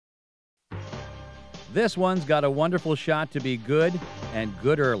This one's got a wonderful shot to be good, and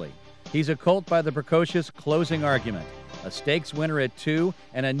good early. He's a colt by the precocious Closing Argument, a stakes winner at 2,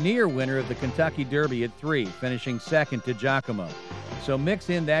 and a near winner of the Kentucky Derby at 3, finishing second to Giacomo. So mix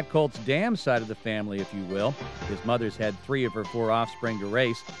in that colt's dam side of the family, if you will. His mother's had 3 of her 4 offspring to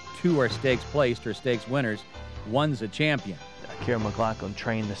race. 2 are stakes placed or stakes winners. 1's a champion. Kieran McLaughlin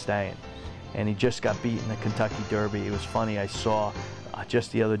trained the stallion, and he just got beat in the Kentucky Derby. It was funny, I saw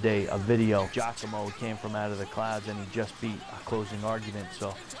just the other day a video. Giacomo came from out of the clouds and he just beat a Closing Argument.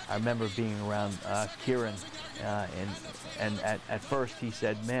 So I remember being around Kieran, and at first he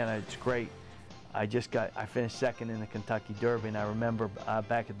said, man, it's great. I finished second in the Kentucky Derby, and I remember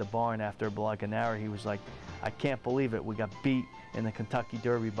back at the barn after like an hour, he was like, I can't believe it, we got beat in the Kentucky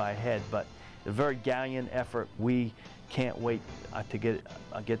Derby by a head. But a very gallant effort. We can't wait to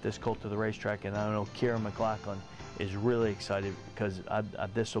get this colt to the racetrack, and I know Kieran McLaughlin is really excited because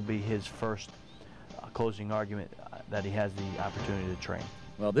this will be his first Closing Argument that he has the opportunity to train.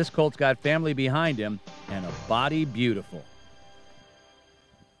 Well, this colt's got family behind him and a body beautiful.